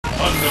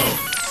unknown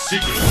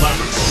secret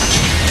laboratory.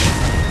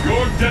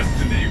 Your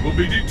destiny will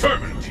be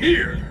determined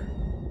here.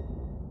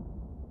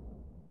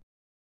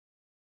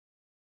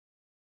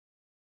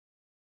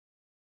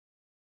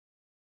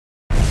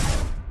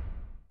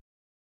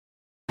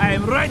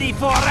 I'm ready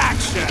for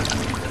action!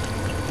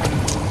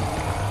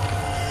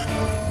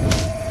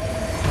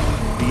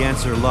 The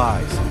answer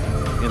lies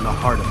in the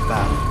heart of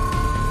battle.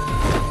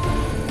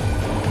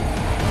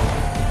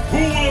 Who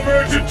will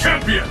emerge a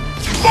champion?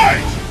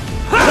 Fight!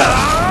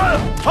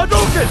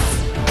 Hadouken!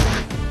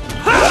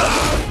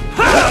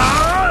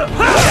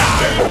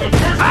 There's the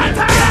first hit. What's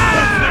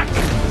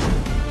next?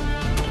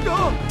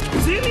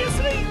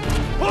 Seriously?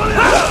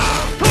 Attack!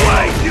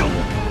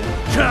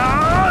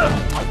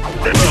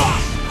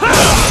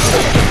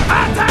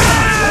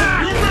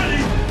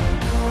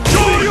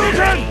 You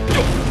ready?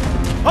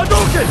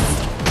 Hadouken!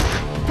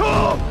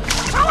 Hadouken!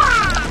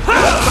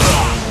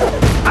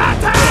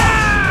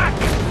 Attack!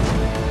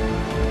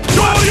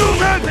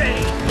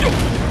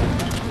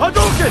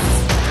 Hadouken!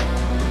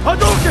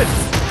 Hadouken!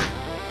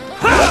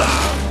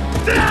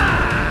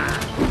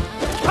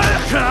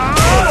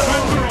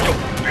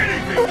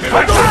 Anything can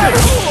Hadouken!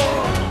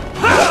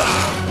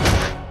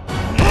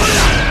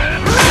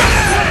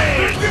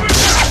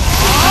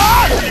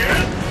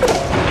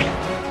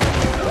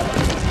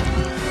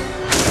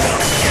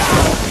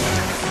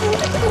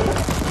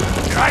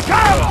 Here I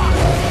come!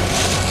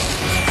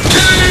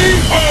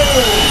 K.O.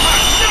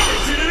 I've never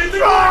seen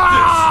anything like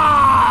this!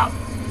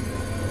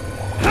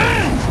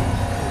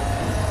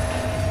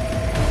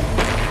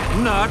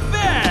 Not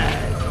bad!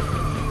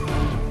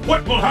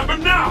 What will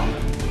happen now?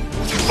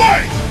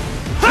 Fight!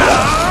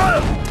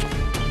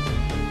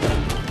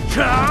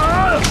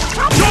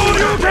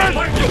 Hadouken!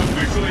 Like you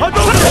officially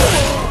Hadouken!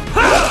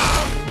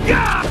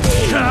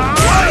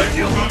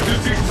 You're about to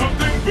see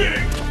something big!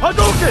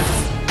 Hadouken!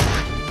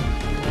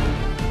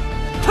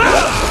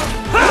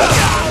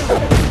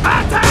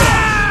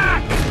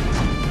 Attack!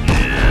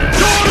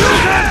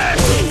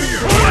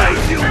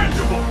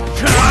 Tangible!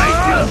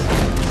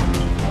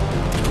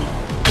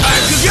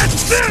 Time to get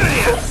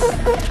serious!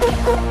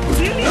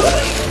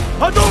 Seriously?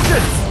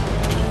 Hadouken!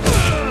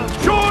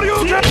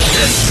 Shoryuken!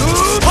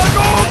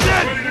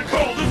 Hadouken! Ready to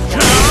call this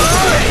K.O.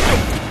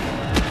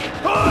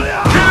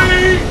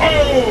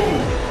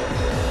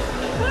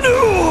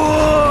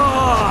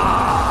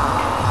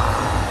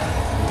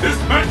 This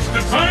match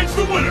decides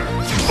the winner!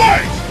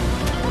 Fight!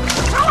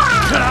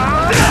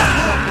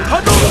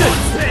 Hadouken!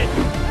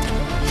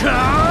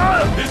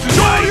 This is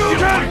why you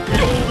fight the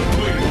golden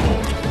bleeding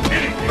hole.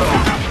 Anything can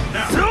happen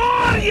now.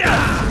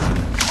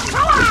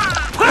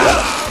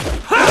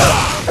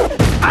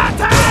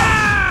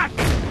 Attack!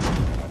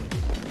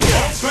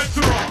 All bets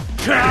are off.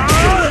 Use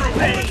your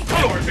opponent's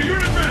power to your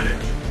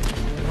advantage.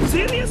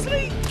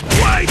 Seriously?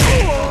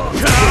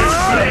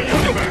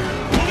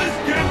 Will this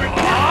gambit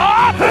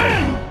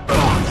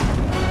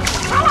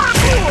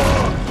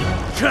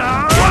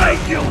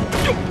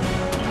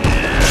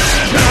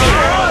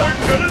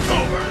until it's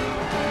over?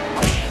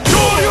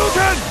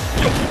 Shoryuken!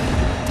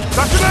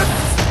 Judgment!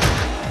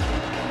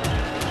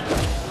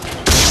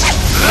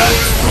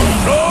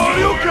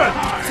 Shoryuken!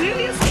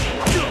 Seriously?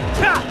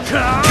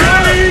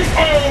 K.O.